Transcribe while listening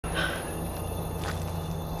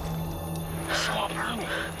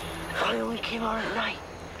thought he only came out at night.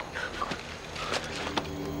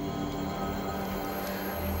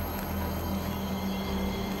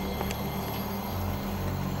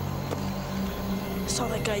 I saw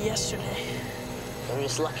that guy yesterday. You're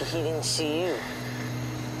just lucky he didn't see you.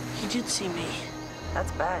 He did see me.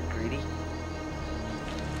 That's bad, Grady.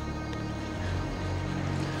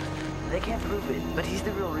 They can't prove it, but he's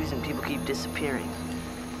the real reason people keep disappearing.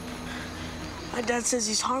 My dad says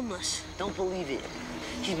he's harmless. Don't believe it.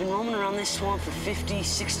 He's been roaming around this swamp for 50,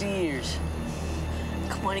 60 years.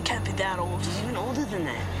 Come on, he can't be that old. He's even older than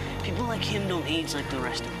that. People like him don't age like the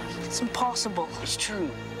rest of us. It's impossible. It's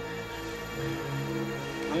true.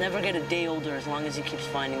 I'll never get a day older as long as he keeps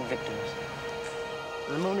finding victims.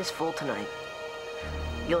 The moon is full tonight.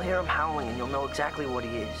 You'll hear him howling and you'll know exactly what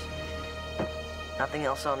he is. Nothing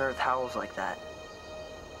else on Earth howls like that.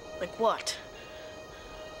 Like what?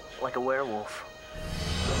 Like a werewolf.